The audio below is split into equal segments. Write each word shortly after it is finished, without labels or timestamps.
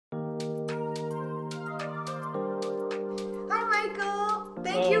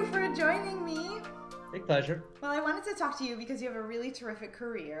Thank you for joining me. Big pleasure. Well, I wanted to talk to you because you have a really terrific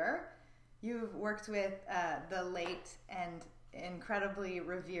career. You've worked with the late and incredibly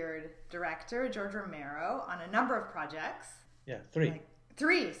revered director, George Romero, on a number of projects. Yeah, three.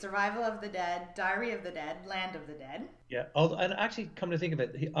 Three: Survival of the Dead, Diary of the Dead, Land of the Dead. Yeah, and actually, come to think of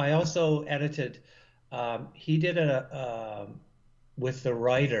it, I also edited, he did with the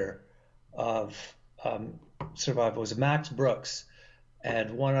writer of Survival, it was Max Brooks,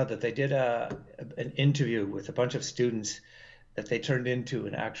 and one other. They did an interview with a bunch of students that they turned into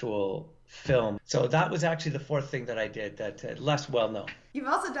an actual film. So that was actually the fourth thing that I did that less well known. You've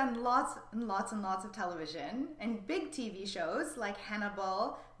also done lots and lots and lots of television and big TV shows like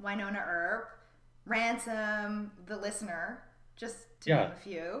Hannibal, Wynonna Earp, Ransom, The Listener, just to name a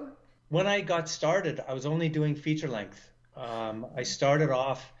few. When I got started, I was only doing feature length. I started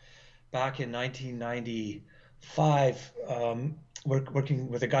off back in 1995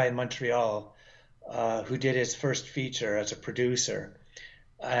 working with a guy in Montreal who did his first feature as a producer.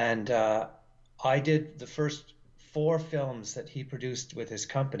 And I did the first 4 films that he produced with his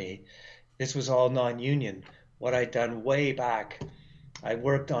company. This was all non-union. What I'd done way back, I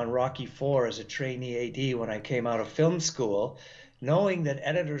worked on Rocky IV as a trainee AD when I came out of film school, knowing that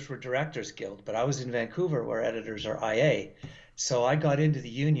editors were Directors Guild, but I was in Vancouver where editors are IA. So I got into the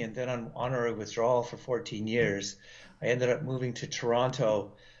union, then on honorary withdrawal for 14 years. I ended up moving to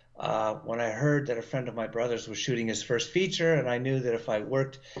Toronto when I heard that a friend of my brother's was shooting his first feature, and I knew that if I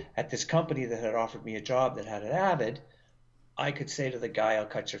worked at this company that had offered me a job that had an Avid, I could say to the guy, I'll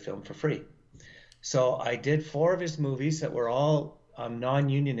cut your film for free. So I did 4 of his movies that were all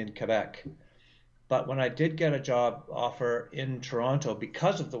non-union in Quebec. But when I did get a job offer in Toronto,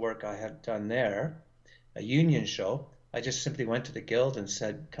 because of the work I had done there, a union show, I just simply went to the guild and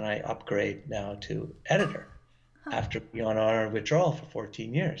said, can I upgrade now to editor? After being on honor withdrawal for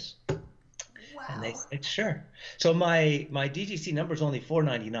 14 years. Wow. And they said, sure. So my DGC number is only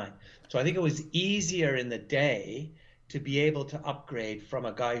 $4.99. So I think it was easier in the day to be able to upgrade from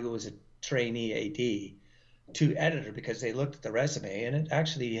a guy who was a trainee AD to editor, because they looked at the resume and it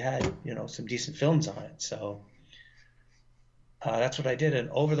actually had, some decent films on it. So that's what I did. And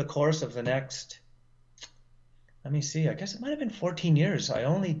over the course of the next, let me see, I guess it might have been 14 years, I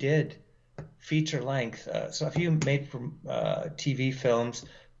only did feature length. So a few made from TV films,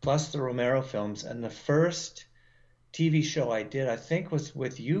 plus the Romero films. And the first TV show I did, I think, was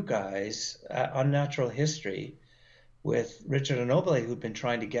with you guys, Unnatural History, with Richard Onobile, who'd been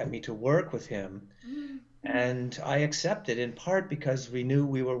trying to get me to work with him. Mm-hmm. And I accepted, in part because we knew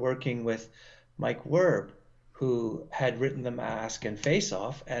we were working with Mike Werb, who had written The Mask and Face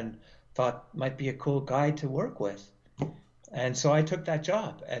Off, and thought might be a cool guy to work with. And so I took that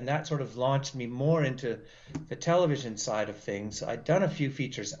job, and that sort of launched me more into the television side of things. I'd done a few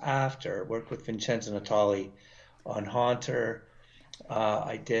features after, worked with Vincenzo Natali on Haunter.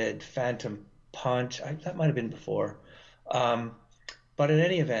 I did Phantom Punch. That might have been before. But in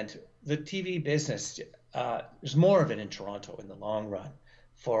any event, the TV business, there's more of it in Toronto in the long run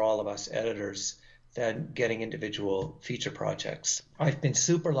for all of us editors than getting individual feature projects. I've been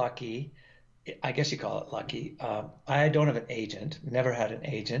super lucky. I guess you call it lucky. I don't have an agent, never had an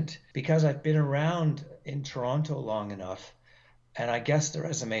agent, because I've been around in Toronto long enough. And I guess the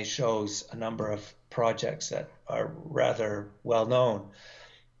resume shows a number of projects that are rather well known,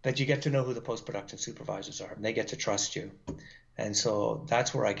 that you get to know who the post-production supervisors are, and they get to trust you. And so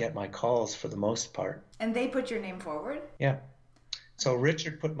that's where I get my calls for the most part. And they put your name forward? Yeah. So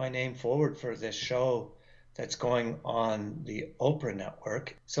Richard put my name forward for this show that's going on the Oprah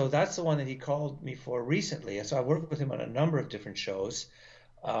network. So that's the one that he called me for recently. So I worked with him on a number of different shows.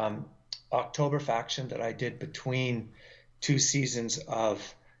 October Faction, that I did between 2 seasons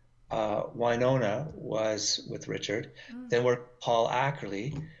of Wynonna, was with Richard. Then worked Paul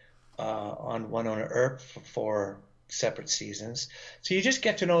Ackerley on Wynonna Earp for 4 separate seasons. So you just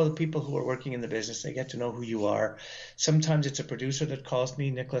get to know the people who are working in the business. They get to know who you are. Sometimes it's a producer that calls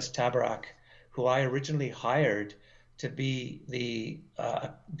me, Nicholas Tabarak, who I originally hired to be the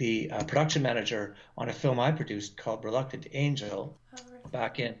production manager on a film I produced called Reluctant Angel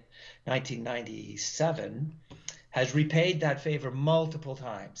back in 1997, has repaid that favor multiple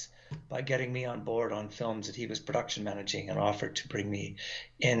times by getting me on board on films that he was production managing and offered to bring me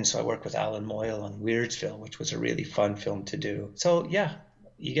in. So I worked with Alan Moyle on Weirdsville, which was a really fun film to do. So yeah,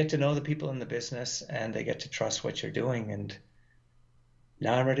 you get to know the people in the business and they get to trust what you're doing. And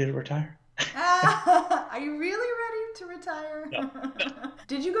now I'm ready to retire. Are you really ready to retire? No.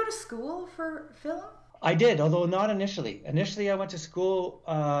 Did you go to school for film? I did, although not initially. Initially, I went to school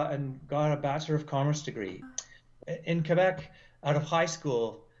and got a Bachelor of Commerce degree. In Quebec, out of high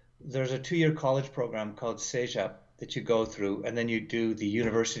school, there's a 2-year college program called reshaped that you go through, and then you do the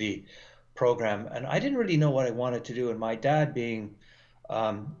university program. And I didn't really know what I wanted to do. And my dad, being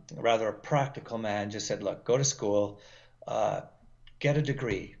rather a practical man, just said, look, go to school, get a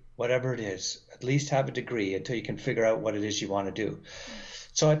degree, whatever it is, at least have a degree until you can figure out what it is you want to do.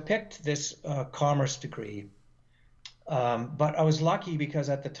 So I picked this commerce degree. But I was lucky because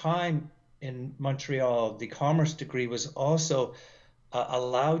at the time in Montreal, the commerce degree was also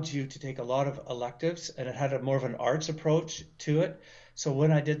allowed you to take a lot of electives, and it had a more of an arts approach to it. So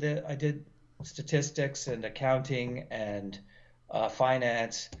when I did statistics and accounting and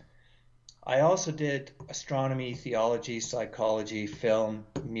finance. I also did astronomy, theology, psychology, film,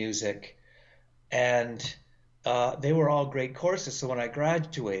 music, and they were all great courses. So when I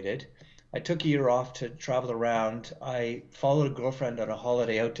graduated, I took a year off to travel around. I followed a girlfriend on a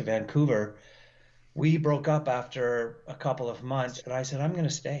holiday out to Vancouver. We broke up after a couple of months, and I said, I'm going to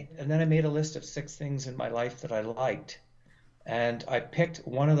stay. And then I made a list of 6 things in my life that I liked. And I picked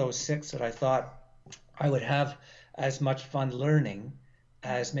one of those 6 that I thought I would have as much fun learning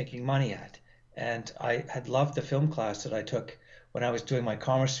as making money at. And I had loved the film class that I took when I was doing my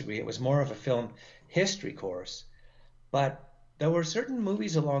commerce degree. It was more of a film history course. But there were certain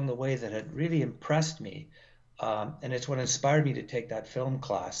movies along the way that had really impressed me. And it's what inspired me to take that film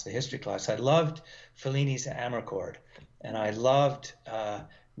class, the history class. I loved Fellini's Amarcord, and I loved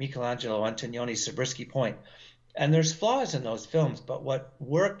Michelangelo Antonioni's Zabriskie Point. And there's flaws in those films, but what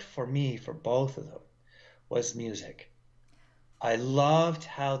worked for me for both of them was music. I loved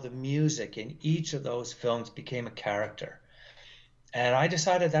how the music in each of those films became a character. And I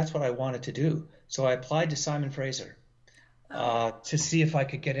decided that's what I wanted to do. So I applied to Simon Fraser to see if I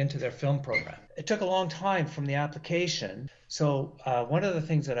could get into their film program. It took a long time from the application. So one of the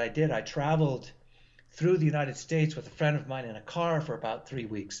things that I did, I traveled through the United States with a friend of mine in a car for about 3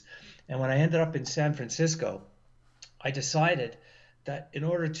 weeks. And when I ended up in San Francisco, I decided that in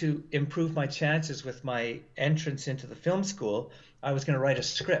order to improve my chances with my entrance into the film school, I was going to write a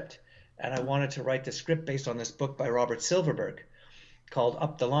script. And I wanted to write the script based on this book by Robert Silverberg called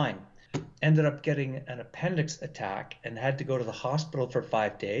Up the Line. Ended up getting an appendix attack and had to go to the hospital for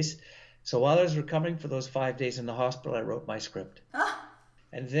 5 days. So while I was recovering for those 5 days in the hospital, I wrote my script.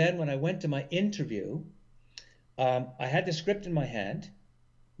 And then when I went to my interview, I had the script in my hand.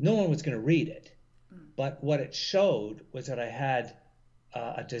 No one was going to read it. But what it showed was that I had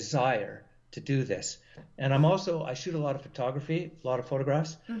a desire to do this. And I shoot a lot of photography, a lot of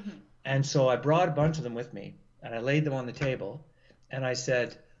photographs. Mm-hmm. And so I brought a bunch of them with me and I laid them on the table and I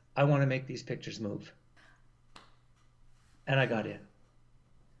said, I want to make these pictures move. And I got in.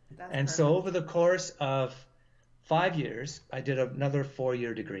 That's and perfect. So over the course of 5 years, I did another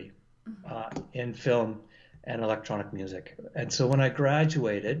 4-year degree in film and electronic music. And so when I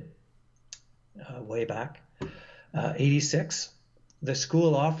graduated, way back, 86, the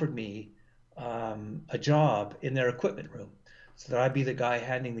school offered me a job in their equipment room so that I'd be the guy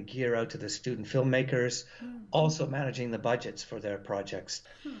handing the gear out to the student filmmakers, also managing the budgets for their projects.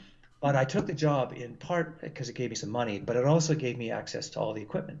 But I took the job in part because it gave me some money, but it also gave me access to all the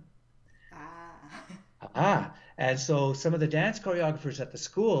equipment. And so some of the dance choreographers at the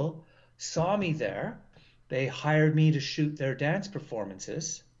school saw me there. They hired me to shoot their dance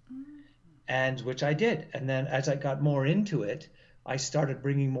performances, and which I did. And then as I got more into it, I started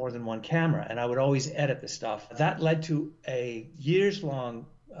bringing more than one camera, and I would always edit the stuff. That led to a years-long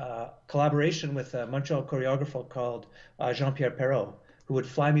collaboration with a Montreal choreographer called Jean-Pierre Perrault, who would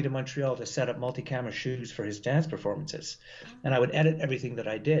fly me to Montreal to set up multi-camera shoots for his dance performances. And I would edit everything that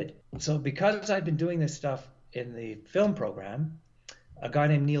I did. So because I'd been doing this stuff in the film program, a guy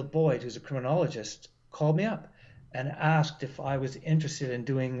named Neil Boyd, who's a criminologist, called me up and asked if I was interested in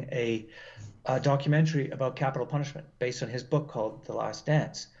doing a documentary about capital punishment based on his book called The Last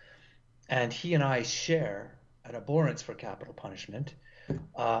Dance. And he and I share an abhorrence for capital punishment.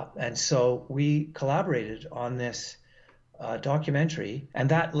 And so we collaborated on this documentary, and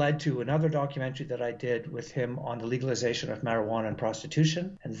that led to another documentary that I did with him on the legalization of marijuana and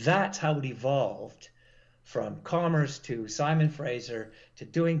prostitution. And that's how it evolved from commerce to Simon Fraser to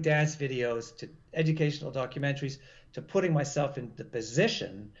doing dance videos to educational documentaries to putting myself in the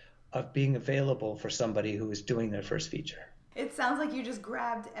position of being available for somebody who is doing their first feature. It sounds like you just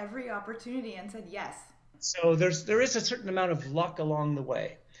grabbed every opportunity and said yes. So there is a certain amount of luck along the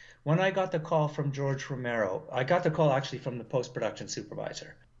way. When I got the call from George Romero, I got the call actually from the post-production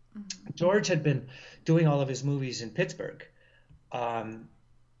supervisor. Mm-hmm. George had been doing all of his movies in Pittsburgh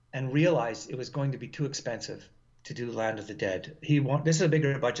and realized it was going to be too expensive to do Land of the Dead. This is a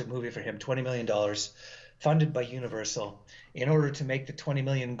bigger budget movie for him, $20 million, funded by Universal. In order to make the 20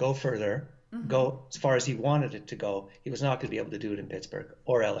 million go further, go as far as he wanted it to go, he was not going to be able to do it in Pittsburgh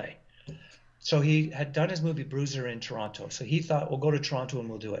or LA. So he had done his movie Bruiser in Toronto. So he thought, we'll go to Toronto and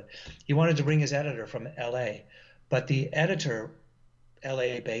we'll do it. He wanted to bring his editor from LA, but the editor,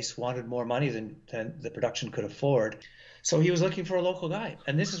 LA based, wanted more money than the production could afford. So he was looking for a local guy.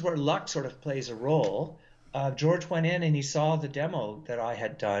 And this is where luck sort of plays a role. George went in and he saw the demo that I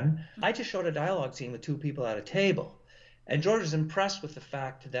had done. I just showed a dialogue scene with two people at a table. And George was impressed with the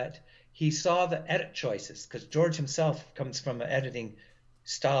fact that he saw the edit choices, because George himself comes from an editing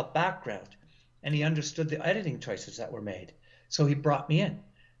style background, and he understood the editing choices that were made. So he brought me in.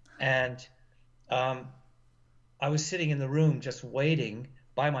 And I was sitting in the room just waiting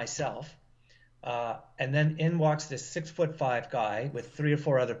by myself. And then in walks this 6'5" guy with 3 or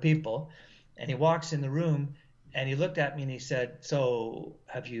 4 other people. And he walks in the room and he looked at me and he said, "So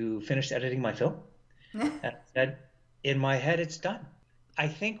have you finished editing my film?" And I said, "In my head, it's done." I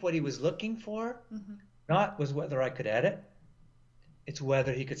think what he was looking for not was whether I could edit. It's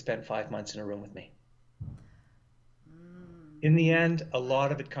whether he could spend 5 months in a room with me. In the end, a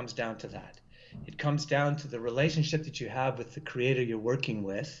lot of it comes down to that. It comes down to the relationship that you have with the creator you're working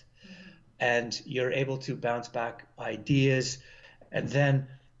with, and you're able to bounce back ideas, and then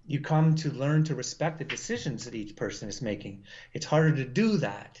you come to learn to respect the decisions that each person is making. It's harder to do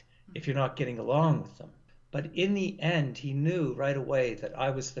that if you're not getting along with them. But in the end, he knew right away that I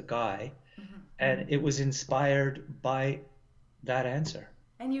was the guy, and it was inspired by that answer.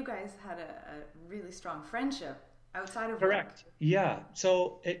 And you guys had a really strong friendship outside of Correct. work. Yeah.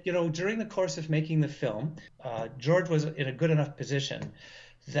 So, during the course of making the film, George was in a good enough position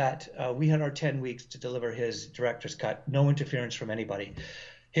that we had our 10 weeks to deliver his director's cut, no interference from anybody.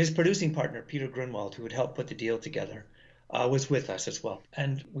 His producing partner, Peter Grunwald, who had helped put the deal together, was with us as well.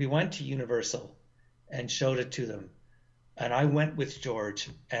 And we went to Universal and showed it to them. And I went with George,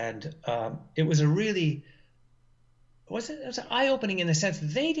 and it was it was eye-opening in the sense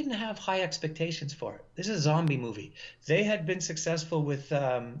that they didn't have high expectations for it. This is a zombie movie. They had been successful with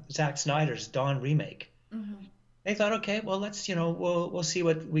Zack Snyder's Dawn remake. They thought, okay, well, let's, we'll see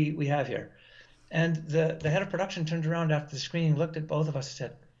what we have here. And the head of production turned around after the screening, looked at both of us and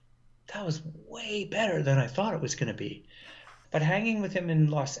said, "That was way better than I thought it was going to be." But hanging with him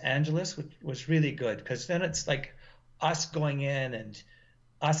in Los Angeles was really good, because then it's like us going in and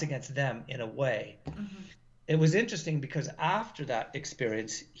us against them in a way. It was interesting because after that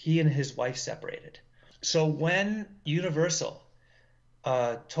experience, he and his wife separated. So when Universal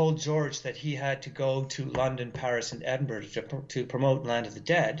told George that he had to go to London, Paris, and Edinburgh to promote Land of the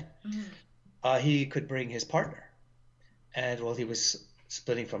Dead, he could bring his partner. And well, he was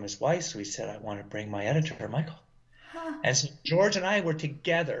splitting from his wife, so he said, "I want to bring my editor, Michael." And so George and I were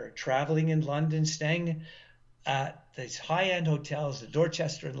together, traveling in London, staying at these high-end hotels, the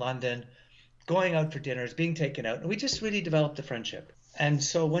Dorchester in London, going out for dinners, being taken out. And we just really developed a friendship. And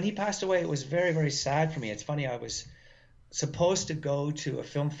so when he passed away, it was very, very sad for me. It's funny, I was supposed to go to a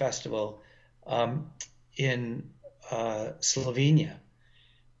film festival in Slovenia.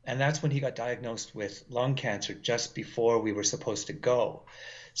 And that's when he got diagnosed with lung cancer, just before we were supposed to go.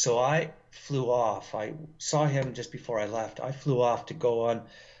 So I flew off. I saw him just before I left. I flew off to go on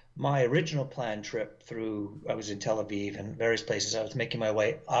my original planned trip through, I was in Tel Aviv and various places. I was making my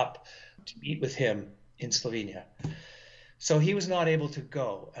way up to meet with him in Slovenia. So he was not able to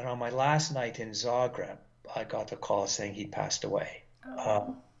go. And on my last night in Zagreb, I got the call saying he passed away.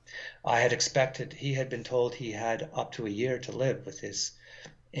 I had expected, he had been told he had up to a year to live with his.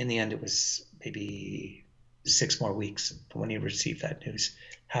 In the end, it was maybe 6 more weeks when he received that news.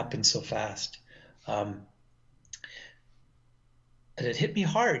 It happened so fast. And it hit me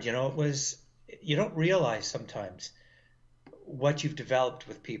hard. It was, you don't realize sometimes what you've developed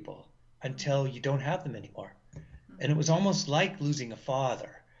with people until you don't have them anymore. And it was almost like losing a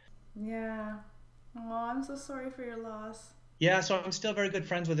father. Yeah. Oh, I'm so sorry for your loss. Yeah, so I'm still very good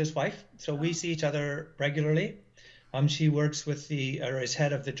friends with his wife. So we see each other regularly. She works with is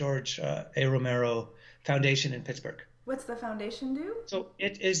head of the George A. Romero Foundation in Pittsburgh. What's the foundation do? So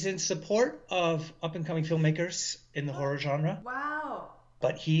it is in support of up-and-coming filmmakers in the horror genre. Wow.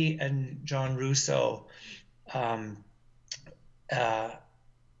 But he and John Russo and the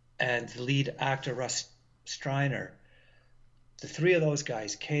lead actor Russ Streiner, the 3 of those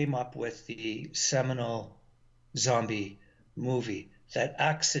guys came up with the seminal zombie movie that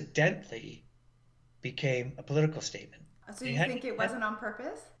accidentally became a political statement. So you think it wasn't on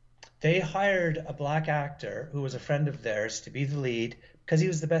purpose? They hired a black actor who was a friend of theirs to be the lead because he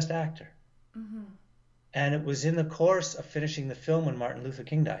was the best actor. And it was in the course of finishing the film when Martin Luther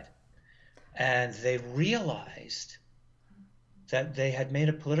King died. And they realized that they had made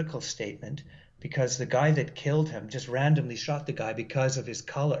a political statement because the guy that killed him just randomly shot the guy because of his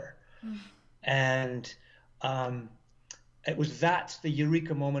color. And that's the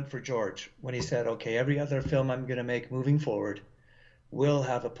eureka moment for George when he said, okay, every other film I'm going to make moving forward will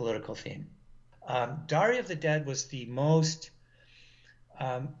have a political theme. Diary of the Dead was the most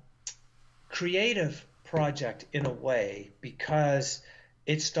creative project in a way because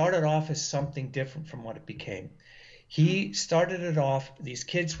it started off as something different from what it became. He started it off, these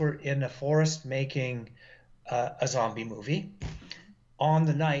kids were in a forest making a zombie movie on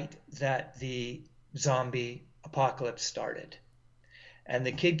the night that the zombie apocalypse started. And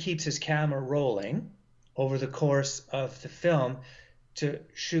the kid keeps his camera rolling over the course of the film to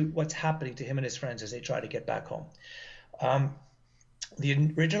shoot what's happening to him and his friends as they try to get back home.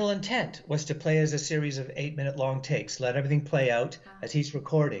 The original intent was to play as a series of 8-minute long takes, let everything play out as he's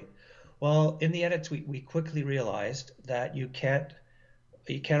recording. Well, in the edits, we quickly realized that you can't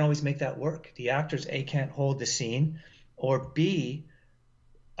always make that work. The actors, A, can't hold the scene, or B,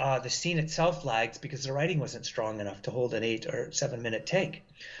 the scene itself lags because the writing wasn't strong enough to hold an 8 or 7-minute take.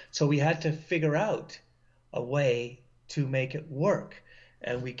 So we had to figure out a way to make it work.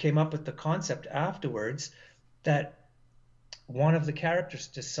 And we came up with the concept afterwards that one of the characters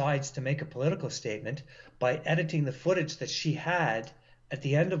decides to make a political statement by editing the footage that she had at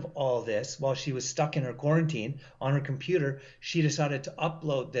the end of all this while she was stuck in her quarantine on her computer. She decided to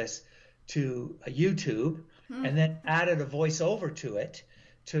upload this to YouTube and then added a voiceover to it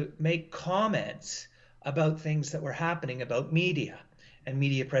to make comments about things that were happening about media and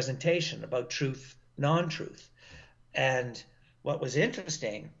media presentation, about truth, non-truth. And what was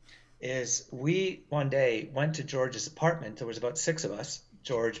interesting is we one day went to George's apartment. There was about 6 of us,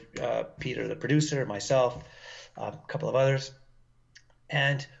 George, Peter, the producer, myself, a couple of others.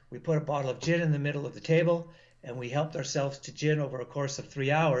 And we put a bottle of gin in the middle of the table and we helped ourselves to gin over a course of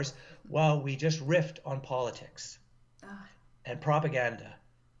 3 hours while we just riffed on politics and propaganda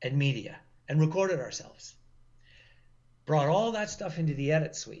and media and recorded ourselves. Brought all that stuff into the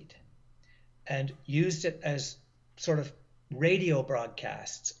edit suite and used it as sort of radio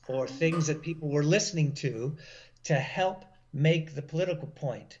broadcasts or things that people were listening to help make the political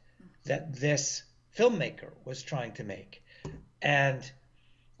point that this filmmaker was trying to make. And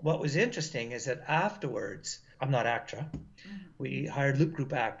what was interesting is that afterwards, I'm not ACTRA, we hired Loop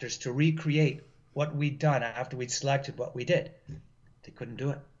Group actors to recreate what we'd done after we'd selected what we did. They couldn't do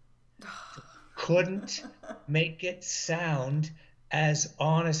it. Couldn't make it sound as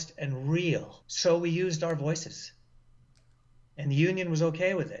honest and real. So we used our voices. And the union was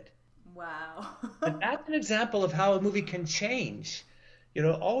okay with it. Wow. But that's an example of how a movie can change. You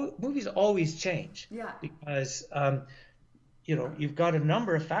know, movies always change. Yeah. Because, you know, you've got a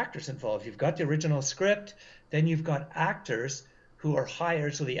number of factors involved. You've got the original script, then you've got actors who are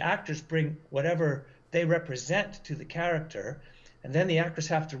hired. So the actors bring whatever they represent to the character. And then the actors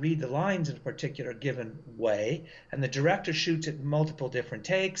have to read the lines in a particular given way. And the director shoots it in multiple different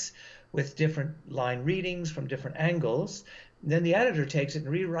takes with different line readings from different angles. Then the editor takes it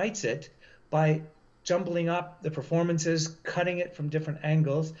and rewrites it by jumbling up the performances, cutting it from different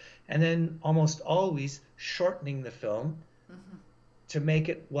angles, and then almost always shortening the film to make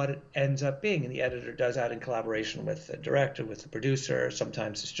it what it ends up being. And the editor does that in collaboration with the director, with the producer,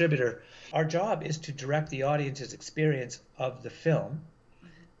 sometimes distributor. Our job is to direct the audience's experience of the film.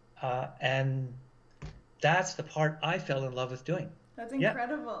 And that's the part I fell in love with doing. That's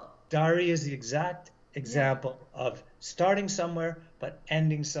incredible. Yeah. Diary is the exact example of starting somewhere but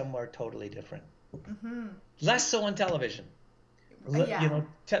ending somewhere totally different. Less so on television. You know,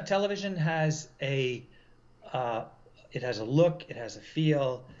 television has it has a look, it has a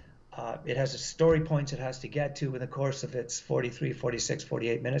feel, it has a story points it has to get to in the course of its 43, 46,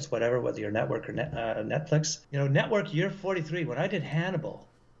 48 minutes, whatever, whether you're network or Netflix. You know, network, you're 43. When I did Hannibal,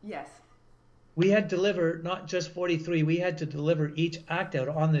 yes, we had to deliver not just 43, we had to deliver each act out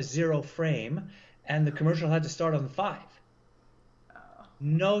on the 0 frame, and the commercial had to start on the 5.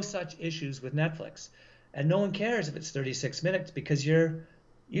 No such issues with Netflix. And no one cares if it's 36 minutes because you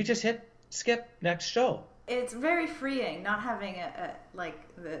just hit skip next show. It's very freeing not having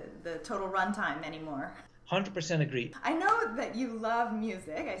the total runtime anymore. 100% agreed. I know that you love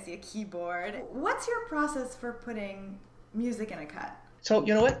music. I see a keyboard. What's your process for putting music in a cut? So,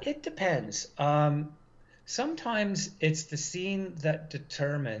 you know what? It depends. Sometimes it's the scene that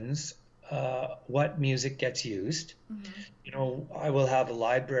determines what music gets used. You know, I will have a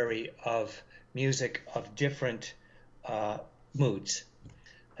library of music of different moods.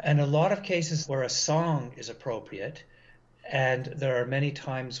 And a lot of cases where a song is appropriate, and there are many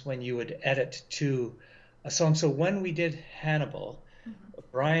times when you would edit to a song. So when we did Hannibal,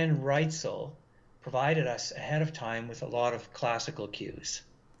 Brian Reitzel provided us ahead of time with a lot of classical cues.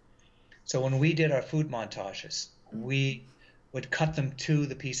 So when we did our food montages, we would cut them to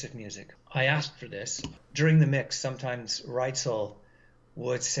the piece of music. I asked for this. During the mix, sometimes Reitzel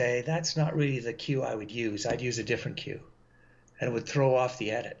would say, that's not really the cue I would use. I'd use a different cue. And it would throw off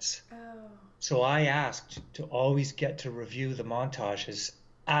the edits. Oh. So I asked to always get to review the montages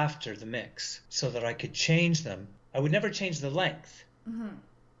after the mix so that I could change them. I would never change the length,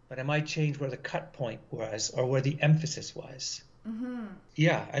 but I might change where the cut point was or where the emphasis was.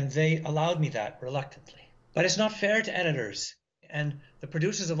 Yeah, and they allowed me that reluctantly. But it's not fair to editors. And the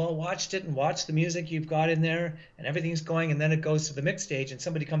producers have all watched it and watched the music you've got in there and everything's going, and then it goes to the mix stage and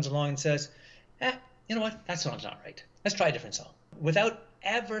somebody comes along and says, you know what, that song's not right. Let's try a different song. Without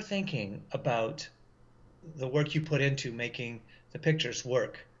ever thinking about the work you put into making the pictures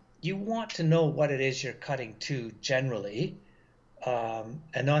work. You want to know what it is you're cutting to generally,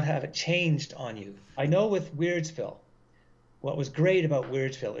 and not have it changed on you. I know with Weirdsville, what was great about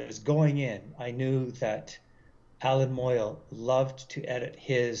Weirdsville is going in, I knew that Alan Moyle loved to edit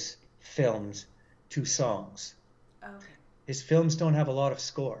his films to songs. Okay. His films don't have a lot of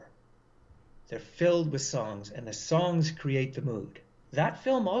score. They're filled with songs, and the songs create the mood. That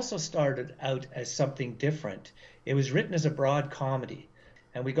film also started out as something different. It was written as a broad comedy,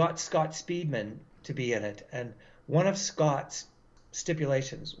 and we got Scott Speedman to be in it. And one of Scott's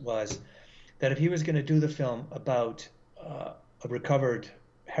stipulations was that if he was going to do the film about a recovered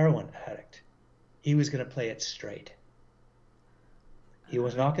heroin addict, he was going to play it straight. He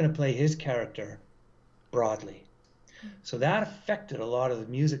was not going to play his character broadly. So that affected a lot of the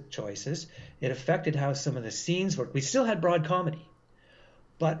music choices. It affected how some of the scenes worked. We still had broad comedy,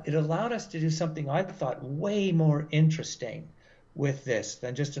 but it allowed us to do something I thought way more interesting with this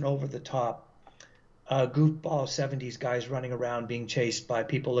than just an over-the-top goofball 70s guys running around being chased by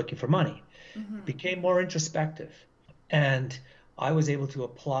people looking for money. It became more introspective. And I was able to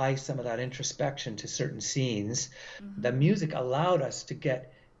apply some of that introspection to certain scenes. The music allowed us to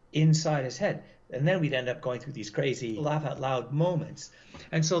get inside his head. And then we'd end up going through these crazy laugh out loud moments.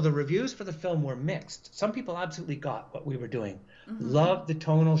 And so the reviews for the film were mixed. Some people absolutely got what we were doing, loved the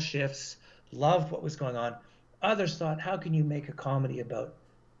tonal shifts, loved what was going on. Others thought, how can you make a comedy about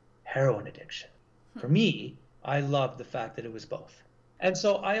heroin addiction? For me, I loved the fact that it was both. And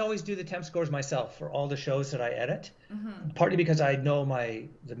so I always do the temp scores myself for all the shows that I edit, partly because I know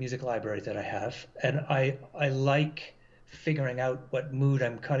the music library that I have, and I like figuring out what mood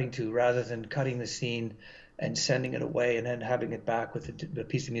I'm cutting to rather than cutting the scene and sending it away and then having it back with a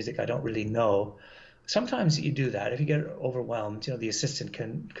piece of music I don't really know. Sometimes you do that. If you get overwhelmed, the assistant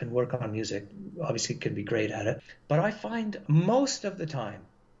can work on music, obviously can be great at it. But I find most of the time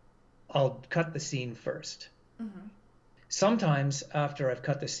I'll cut the scene first. Sometimes after I've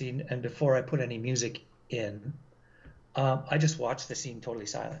cut the scene and before I put any music in, I just watch the scene totally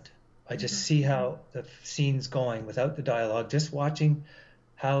silent. I just see how the scene's going without the dialogue, just watching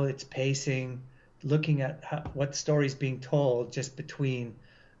how it's pacing, looking at what story's being told just between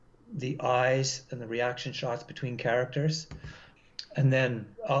the eyes and the reaction shots between characters. And then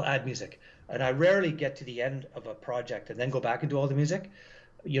I'll add music. And I rarely get to the end of a project and then go back and do all the music.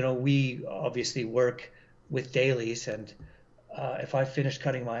 We obviously work with dailies, and if I finish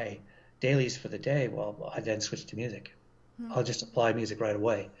cutting my dailies for the day, well, I then switch to music. I'll just apply music right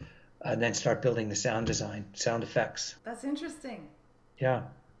away and then start building the sound design, sound effects. That's interesting. Yeah.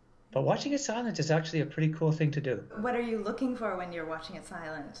 But watching it silent is actually a pretty cool thing to do. What are you looking for when you're watching it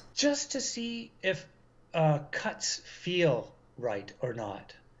silent? Just to see if cuts feel right or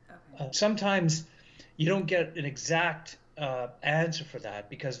not. Okay. Sometimes you don't get an exact answer for that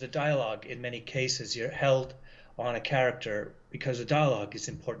because the dialogue, in many cases, you're held on a character because the dialogue is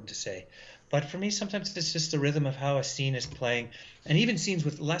important to say. But for me, sometimes it's just the rhythm of how a scene is playing, and even scenes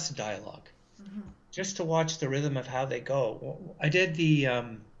with less dialogue, just to watch the rhythm of how they go. I did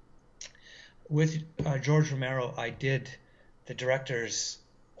with George Romero, I did the director's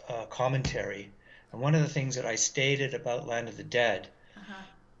commentary, and one of the things that I stated about Land of the Dead,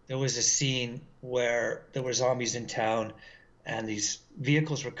 there was a scene where there were zombies in town, and these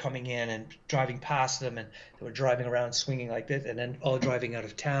vehicles were coming in and driving past them, and they were driving around swinging like this, and then all driving out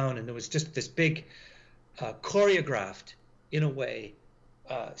of town, and there was just this big choreographed, in a way,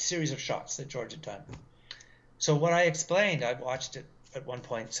 series of shots that George had done. So what I explained, I watched it at one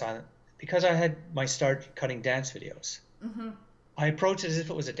point silent, because I had my start cutting dance videos. I approached it as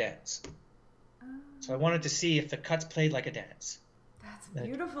if it was a dance. So I wanted to see if the cuts played like a dance. That's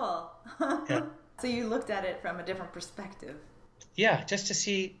beautiful. Yeah. So you looked at it from a different perspective. Yeah, just to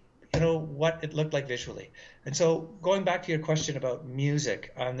see, what it looked like visually. And so going back to your question about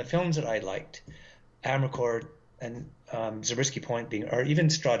music, the films that I liked, Amarcord and Zabriskie Point being, or even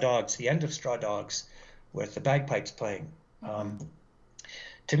Straw Dogs, the end of Straw Dogs with the bagpipes playing.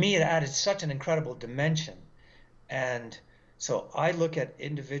 To me, it added such an incredible dimension. And so I look at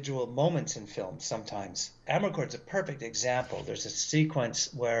individual moments in films sometimes. Amarcord's a perfect example. There's a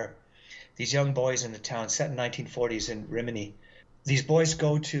sequence where these young boys in the town, set in 1940s in Rimini, these boys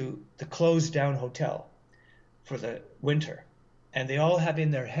go to the closed down hotel for the winter. And they all have in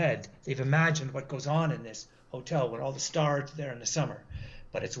their head, they've imagined what goes on in this hotel when all the stars are there in the summer.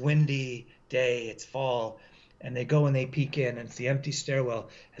 But it's windy day, it's fall, and they go and they peek in, and it's the empty stairwell.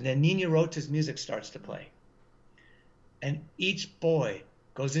 And then Nina Rota's music starts to play. And each boy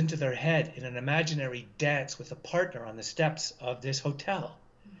goes into their head in an imaginary dance with a partner on the steps of this hotel.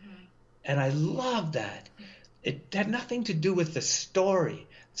 And I love that. It had nothing to do with the story.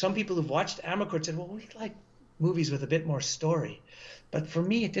 Some people who've watched Amarcord said, well, we like movies with a bit more story. But for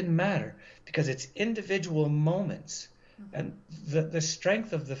me, it didn't matter because it's individual moments. And the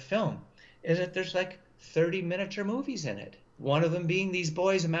strength of the film is that there's like 30 miniature movies in it. One of them being these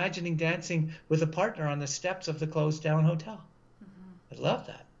boys imagining dancing with a partner on the steps of the closed down hotel. I love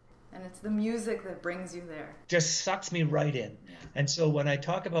that. And it's the music that brings you there. Just sucks me right in. Yeah. And so when I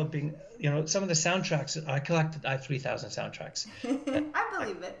talk about being, some of the soundtracks, I have 3,000 soundtracks. I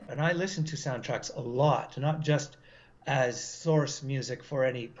believe it. And I listen to soundtracks a lot, not just as source music for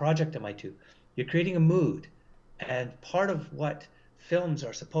any project I might do. You're creating a mood. And part of what films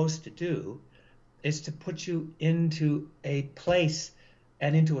are supposed to do is to put you into a place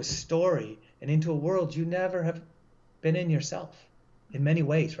and into a story and into a world you never have been in yourself in many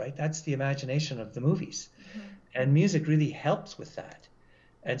ways, right? That's the imagination of the movies. And music really helps with that.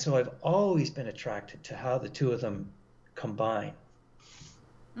 And so I've always been attracted to how the two of them combine.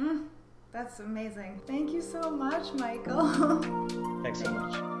 That's amazing. Thank you so much, Michael. Thanks so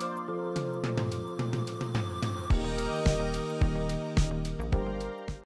much.